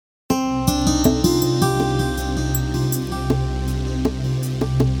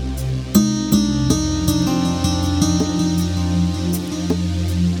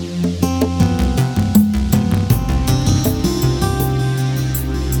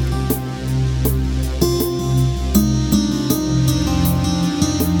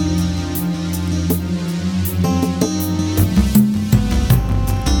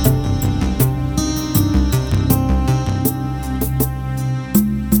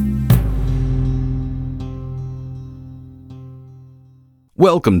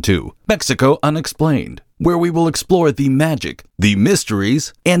Welcome to Mexico Unexplained, where we will explore the magic, the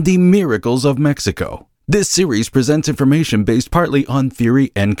mysteries, and the miracles of Mexico. This series presents information based partly on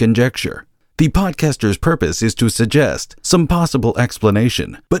theory and conjecture. The podcaster's purpose is to suggest some possible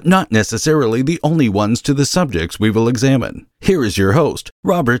explanation, but not necessarily the only ones to the subjects we will examine. Here is your host,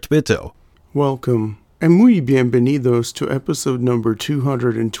 Robert Bitto. Welcome, and muy bienvenidos to episode number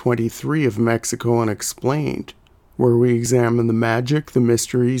 223 of Mexico Unexplained, where we examine the magic, the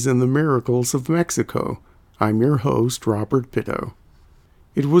mysteries, and the miracles of Mexico. I'm your host, Robert Bitto.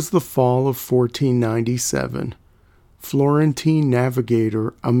 It was the fall of 1497. Florentine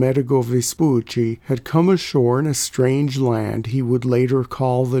navigator Amerigo Vespucci had come ashore in a strange land he would later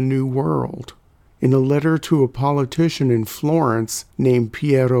call the New World. In a letter to a politician in Florence named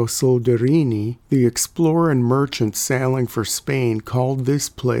Piero Soderini, the explorer and merchant sailing for Spain called this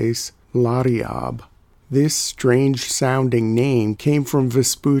place Lariab. This strange-sounding name came from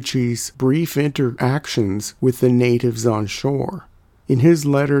Vespucci's brief interactions with the natives on shore. In his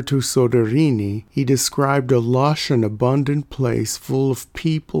letter to Soderini, he described a lush and abundant place full of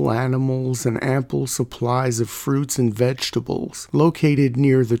people, animals, and ample supplies of fruits and vegetables, located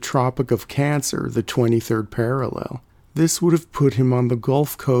near the Tropic of Cancer, the 23rd parallel. This would have put him on the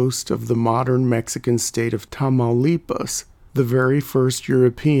Gulf Coast of the modern Mexican state of Tamaulipas, the very first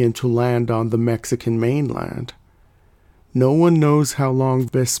European to land on the Mexican mainland. No one knows how long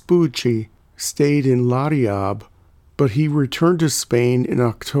Vespucci stayed in Lariab, but he returned to Spain in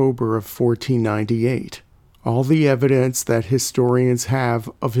October of 1498. All the evidence that historians have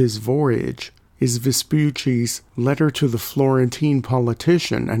of his voyage is Vespucci's letter to the Florentine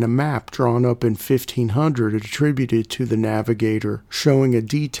politician and a map drawn up in 1500 attributed to the navigator showing a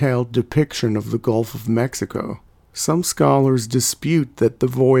detailed depiction of the Gulf of Mexico. Some scholars dispute that the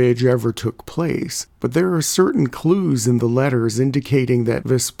voyage ever took place, but there are certain clues in the letters indicating that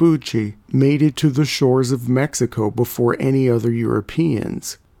Vespucci made it to the shores of Mexico before any other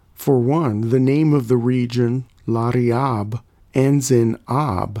Europeans. For one, the name of the region, Lariab, ends in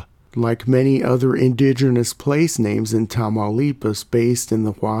ab, like many other indigenous place names in Tamaulipas based in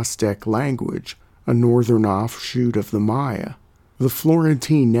the Huastec language, a northern offshoot of the Maya. The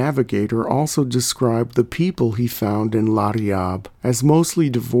Florentine navigator also described the people he found in Lariab as mostly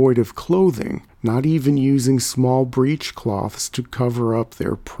devoid of clothing, not even using small breechcloths to cover up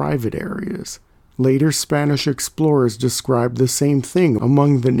their private areas. Later Spanish explorers described the same thing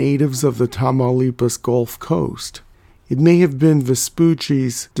among the natives of the Tamaulipas Gulf Coast. It may have been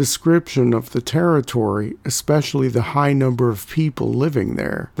Vespucci's description of the territory, especially the high number of people living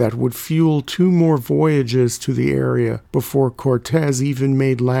there, that would fuel 2 more voyages to the area before Cortés even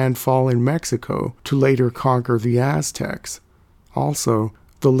made landfall in Mexico to later conquer the Aztecs. Also,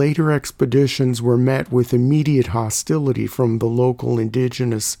 the later expeditions were met with immediate hostility from the local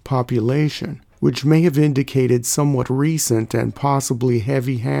indigenous population, which may have indicated somewhat recent and possibly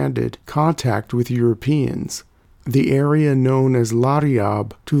heavy-handed contact with Europeans. The area known as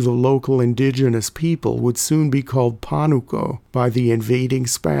Lariab to the local indigenous people would soon be called Pánuco by the invading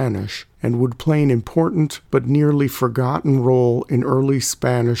Spanish and would play an important but nearly forgotten role in early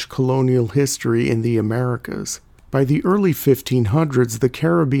Spanish colonial history in the Americas. By the early 1500s, the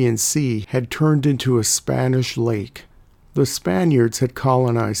Caribbean Sea had turned into a Spanish lake. The Spaniards had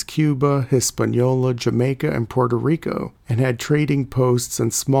colonized Cuba, Hispaniola, Jamaica, and Puerto Rico, and had trading posts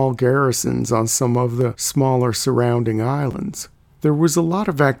and small garrisons on some of the smaller surrounding islands. There was a lot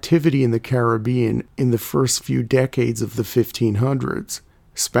of activity in the Caribbean in the first few decades of the 1500s.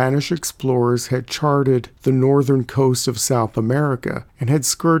 Spanish explorers had charted the northern coast of South America and had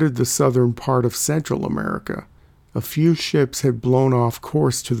skirted the southern part of Central America. A few ships had blown off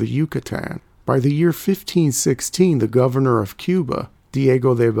course to the Yucatan. By the year 1516, the governor of Cuba,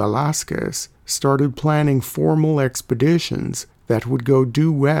 Diego de Velázquez, started planning formal expeditions that would go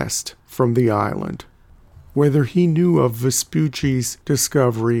due west from the island. Whether he knew of Vespucci's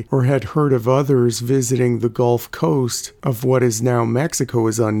discovery or had heard of others visiting the Gulf Coast of what is now Mexico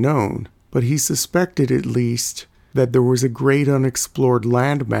is unknown, but he suspected at least that there was a great unexplored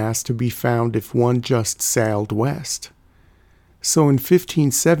landmass to be found if one just sailed west. So in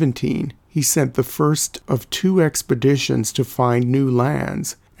 1517, he sent the first of 2 expeditions to find new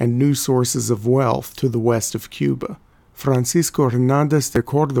lands and new sources of wealth to the west of Cuba. Francisco Hernández de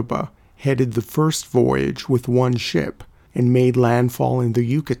Córdoba headed the first voyage with 1 ship and made landfall in the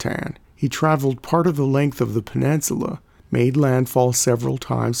Yucatan. He traveled part of the length of the peninsula, made landfall several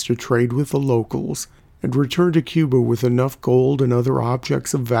times to trade with the locals, and returned to Cuba with enough gold and other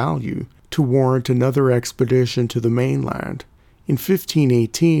objects of value to warrant another expedition to the mainland. In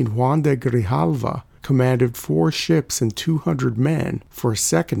 1518, Juan de Grijalva commanded 4 ships and 200 men for a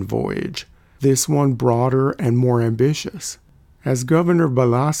second voyage, this one broader and more ambitious. As Governor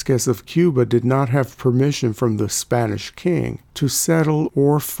Velázquez of Cuba did not have permission from the Spanish king to settle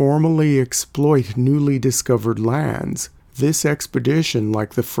or formally exploit newly discovered lands, this expedition,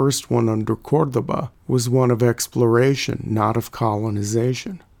 like the first one under Córdoba, was one of exploration, not of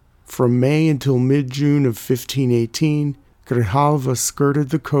colonization. From May until mid-June of 1518, Grijalva skirted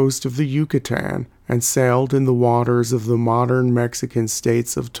the coast of the Yucatan and sailed in the waters of the modern Mexican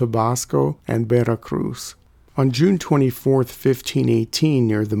states of Tabasco and Veracruz. On June 24, 1518,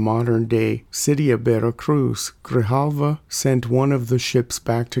 near the modern-day city of Veracruz, Grijalva sent one of the ships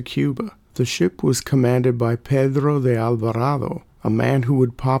back to Cuba. The ship was commanded by Pedro de Alvarado, a man who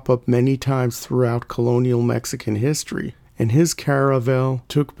would pop up many times throughout colonial Mexican history, and his caravel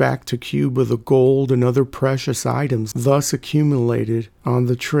took back to Cuba the gold and other precious items thus accumulated on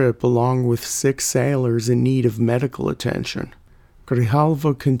the trip, along with 6 sailors in need of medical attention.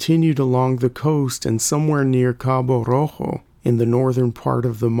 Grijalva continued along the coast, and somewhere near Cabo Rojo, in the northern part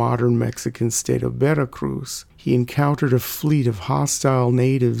of the modern Mexican state of Veracruz, he encountered a fleet of hostile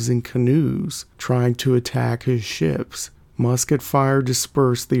natives in canoes trying to attack his ships. Musket fire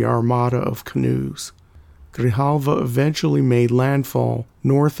dispersed the armada of canoes. Grijalva eventually made landfall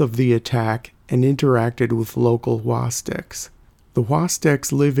north of the attack and interacted with local Huastecs. The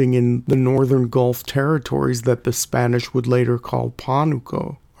Huastecs living in the northern Gulf territories that the Spanish would later call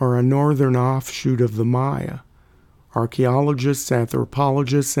Pánuco are a northern offshoot of the Maya. Archaeologists,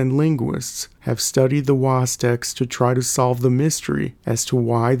 anthropologists, and linguists have studied the Huastecs to try to solve the mystery as to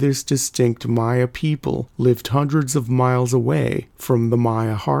why this distinct Maya people lived hundreds of miles away from the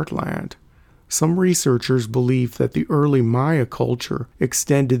Maya heartland. Some researchers believe that the early Maya culture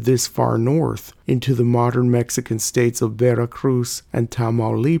extended this far north into the modern Mexican states of Veracruz and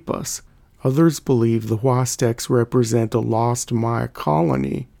Tamaulipas. Others believe the Huastecs represent a lost Maya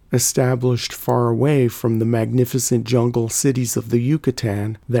colony established far away from the magnificent jungle cities of the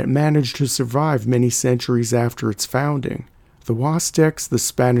Yucatan that managed to survive many centuries after its founding. The Huastecs the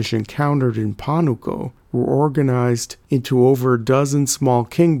Spanish encountered in Pánuco were organized into over a dozen small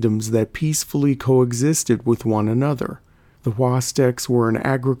kingdoms that peacefully coexisted with one another. The Huastecs were an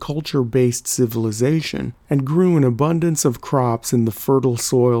agriculture-based civilization and grew an abundance of crops in the fertile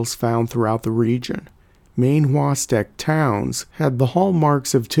soils found throughout the region. Main Huastec towns had the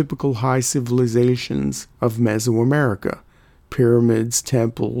hallmarks of typical high civilizations of Mesoamerica: pyramids,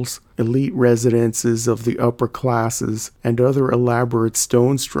 temples, elite residences of the upper classes, and other elaborate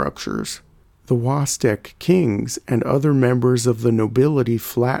stone structures. The Huastec kings and other members of the nobility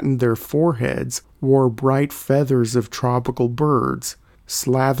flattened their foreheads, wore bright feathers of tropical birds,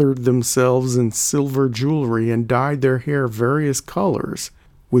 slathered themselves in silver jewelry, and dyed their hair various colors,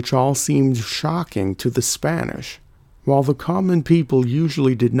 which all seemed shocking to the Spanish. While the common people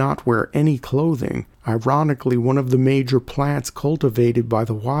usually did not wear any clothing, ironically one of the major plants cultivated by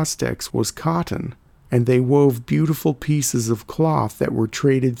the Huastecs was cotton, and they wove beautiful pieces of cloth that were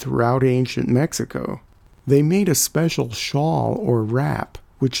traded throughout ancient Mexico. They made a special shawl or wrap,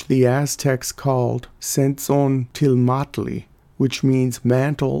 which the Aztecs called Centzontilmatli, which means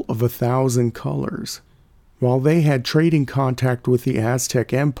mantle of 1,000 colors. While they had trading contact with the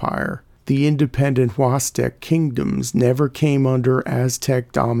Aztec Empire, the independent Huastec kingdoms never came under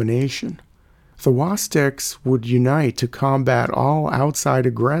Aztec domination. The Huastecs would unite to combat all outside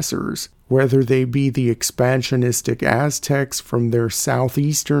aggressors, whether they be the expansionistic Aztecs from their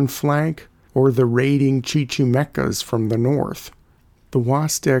southeastern flank or the raiding Chichimecas from the north. The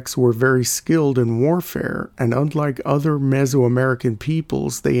Huastecs were very skilled in warfare, and unlike other Mesoamerican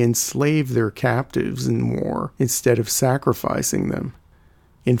peoples, they enslaved their captives in war instead of sacrificing them.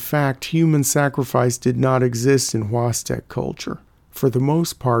 In fact, human sacrifice did not exist in Huastec culture. For the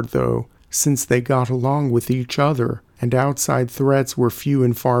most part, though, since they got along with each other and outside threats were few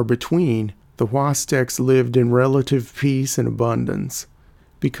and far between, the Huastecs lived in relative peace and abundance.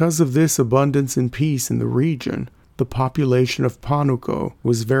 Because of this abundance and peace in the region, the population of Pánuco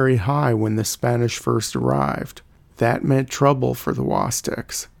was very high when the Spanish first arrived. That meant trouble for the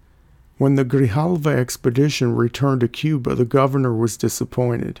Huastecs. When the Grijalva expedition returned to Cuba, the governor was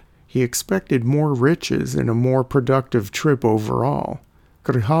disappointed. He expected more riches and a more productive trip overall.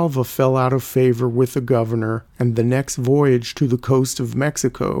 Grijalva fell out of favor with the governor, and the next voyage to the coast of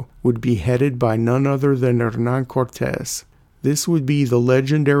Mexico would be headed by none other than Hernán Cortés. This would be the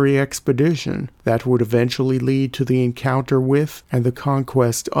legendary expedition that would eventually lead to the encounter with and the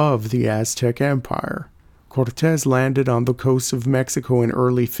conquest of the Aztec Empire. Cortés landed on the coast of Mexico in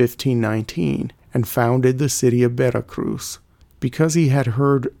early 1519 and founded the city of Veracruz. Because he had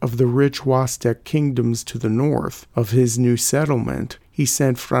heard of the rich Huastec kingdoms to the north of his new settlement, he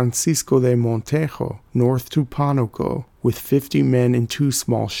sent Francisco de Montejo north to Pánuco with 50 men in 2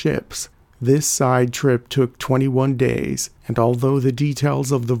 small ships. This side trip took 21 days, and although the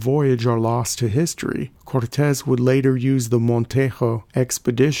details of the voyage are lost to history, Cortés would later use the Montejo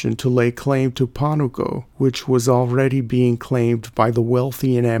expedition to lay claim to Pánuco, which was already being claimed by the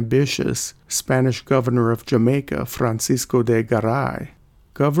wealthy and ambitious Spanish governor of Jamaica, Francisco de Garay.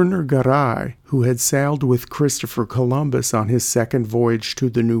 Governor Garay, who had sailed with Christopher Columbus on his second voyage to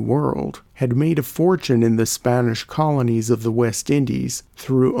the New World, had made a fortune in the Spanish colonies of the West Indies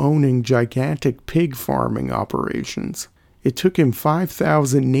through owning gigantic pig farming operations. It took him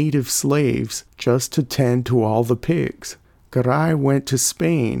 5,000 native slaves just to tend to all the pigs. Garay went to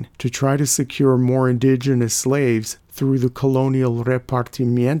Spain to try to secure more indigenous slaves through the colonial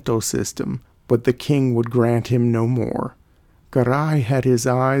repartimiento system, but the king would grant him no more. Garay had his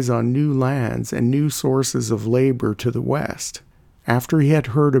eyes on new lands and new sources of labor to the west. After he had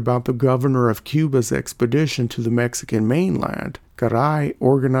heard about the governor of Cuba's expedition to the Mexican mainland, Garay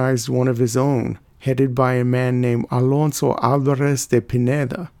organized one of his own, headed by a man named Alonso Alvarez de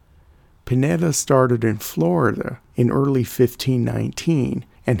Pineda. Pineda started in Florida in early 1519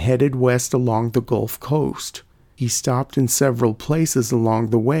 and headed west along the Gulf Coast. He stopped in several places along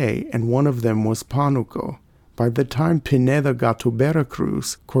the way, and one of them was Pánuco. By the time Pineda got to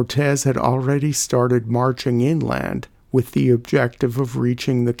Veracruz, Cortés had already started marching inland with the objective of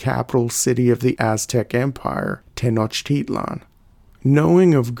reaching the capital city of the Aztec Empire, Tenochtitlan.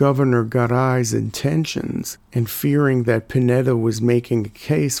 Knowing of Governor Garay's intentions and fearing that Pineda was making a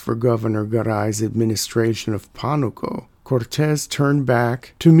case for Governor Garay's administration of Pánuco, Cortés turned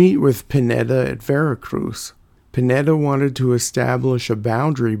back to meet with Pineda at Veracruz. Pineda wanted to establish a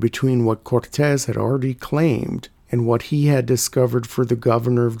boundary between what Cortés had already claimed and what he had discovered for the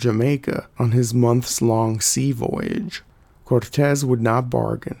governor of Jamaica on his months-long sea voyage. Cortés would not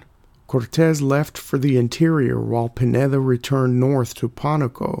bargain. Cortés left for the interior while Pineda returned north to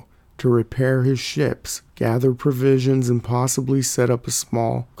Pánuco to repair his ships, gather provisions, and possibly set up a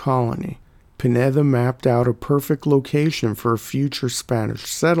small colony. Pineda mapped out a perfect location for a future Spanish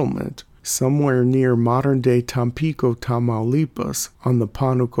settlement somewhere near modern-day Tampico, Tamaulipas, on the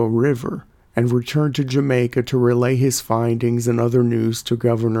Pánuco River, and returned to Jamaica to relay his findings and other news to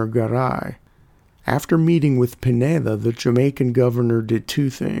Governor Garay. After meeting with Pineda, the Jamaican governor did 2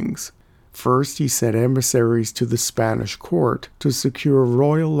 things. First, he sent emissaries to the Spanish court to secure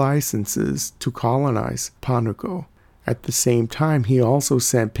royal licenses to colonize Pánuco. At the same time, he also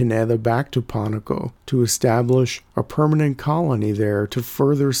sent Pineda back to Pánuco to establish a permanent colony there to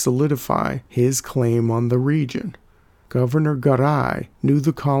further solidify his claim on the region. Governor Garay knew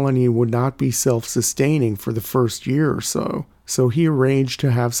the colony would not be self-sustaining for the first year or so he arranged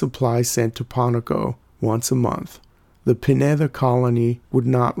to have supplies sent to Pánuco once a month. The Pineda colony would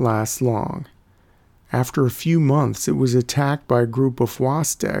not last long. After a few months, it was attacked by a group of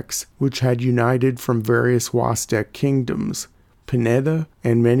Huastecs, which had united from various Huastec kingdoms. Pineda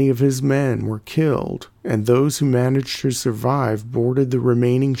and many of his men were killed, and those who managed to survive boarded the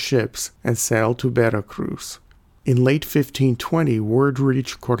remaining ships and sailed to Veracruz. In late 1520, word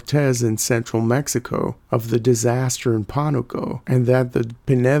reached Cortés in central Mexico of the disaster in Pánuco, and that the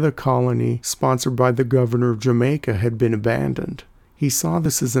Pineda colony, sponsored by the governor of Jamaica, had been abandoned. He saw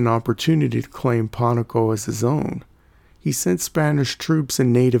this as an opportunity to claim Pánuco as his own. He sent Spanish troops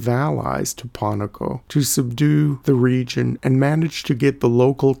and native allies to Pánuco to subdue the region and managed to get the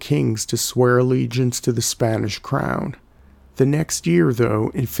local kings to swear allegiance to the Spanish crown. The next year,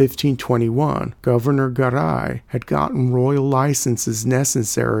 though, in 1521, Governor Garay had gotten royal licenses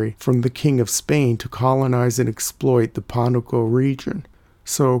necessary from the King of Spain to colonize and exploit the Pánuco region.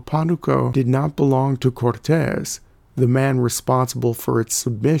 So Pánuco did not belong to Cortés, the man responsible for its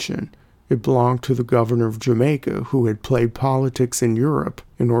submission. It belonged to the governor of Jamaica, who had played politics in Europe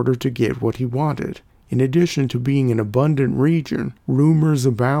in order to get what he wanted. In addition to being an abundant region, rumors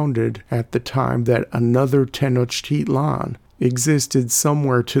abounded at the time that another Tenochtitlan existed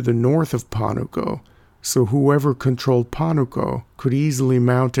somewhere to the north of Pánuco, so whoever controlled Pánuco could easily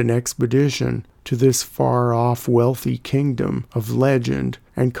mount an expedition to this far-off wealthy kingdom of legend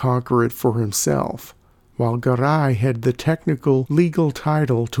and conquer it for himself. While Garay had the technical legal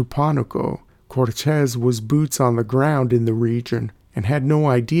title to Pánuco, Cortés was boots on the ground in the region and had no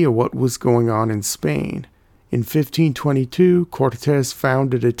idea what was going on in Spain. In 1522, Cortés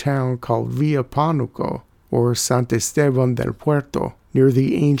founded a town called Villa Pánuco, or Sant Esteban del Puerto, near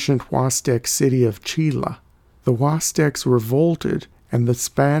the ancient Huastec city of Chila. The Huastecs revolted, and the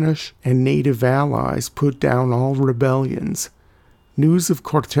Spanish and native allies put down all rebellions. News of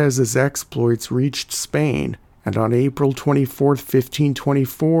Cortez's exploits reached Spain, and on April 24,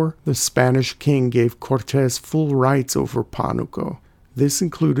 1524, the Spanish king gave Cortez full rights over Pánuco. This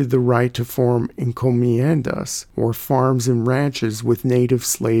included the right to form encomiendas, or farms and ranches with native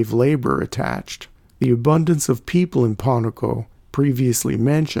slave labor attached. The abundance of people in Pánuco, previously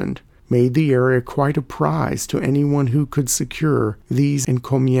mentioned, made the area quite a prize to anyone who could secure these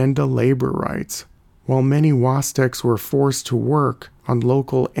encomienda labor rights. While many Huastecs were forced to work on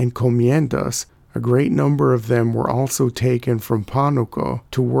local encomiendas, a great number of them were also taken from Pánuco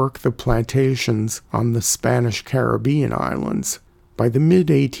to work the plantations on the Spanish Caribbean islands. By the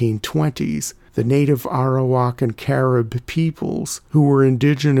mid-1820s, the native Arawak and Carib peoples who were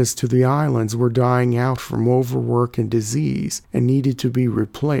indigenous to the islands were dying out from overwork and disease and needed to be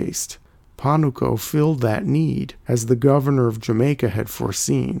replaced. Pánuco filled that need, as the governor of Jamaica had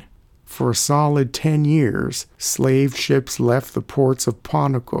foreseen. For a solid 10 years, slave ships left the ports of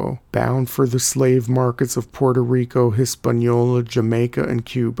Pánuco, bound for the slave markets of Puerto Rico, Hispaniola, Jamaica, and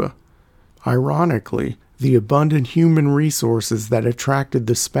Cuba. Ironically, the abundant human resources that attracted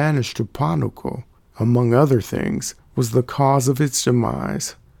the Spanish to Pánuco, among other things, was the cause of its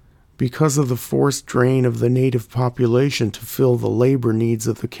demise. Because of the forced drain of the native population to fill the labor needs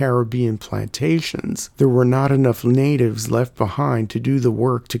of the Caribbean plantations, there were not enough natives left behind to do the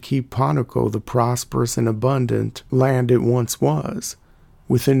work to keep Pánuco the prosperous and abundant land it once was.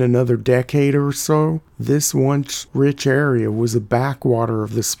 Within another decade or so, this once rich area was a backwater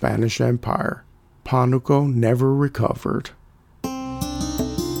of the Spanish Empire. Pánuco never recovered.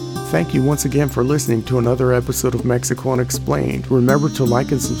 Thank you once again for listening to another episode of Mexico Unexplained. Remember to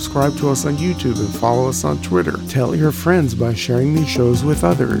like and subscribe to us on YouTube and follow us on Twitter. Tell your friends by sharing these shows with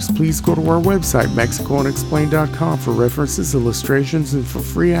others. Please go to our website, MexicoUnexplained.com, for references, illustrations, and for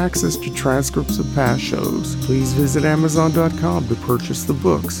free access to transcripts of past shows. Please visit Amazon.com to purchase the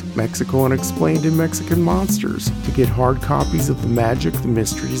books, Mexico Unexplained and Mexican Monsters, to get hard copies of the magic, the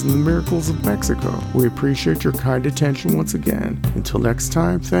mysteries, and the miracles of Mexico. We appreciate your kind attention once again. Until next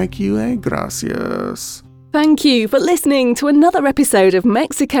time, thank you and gracias. Thank you for listening to another episode of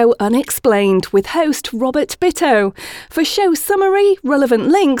Mexico Unexplained with host Robert Bitto. For show summary, relevant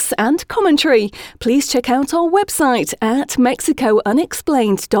links and commentary, please check out our website at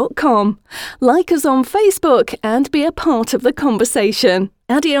mexicounexplained.com. Like us on Facebook and be a part of the conversation.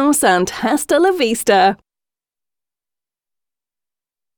 Adios and hasta la vista.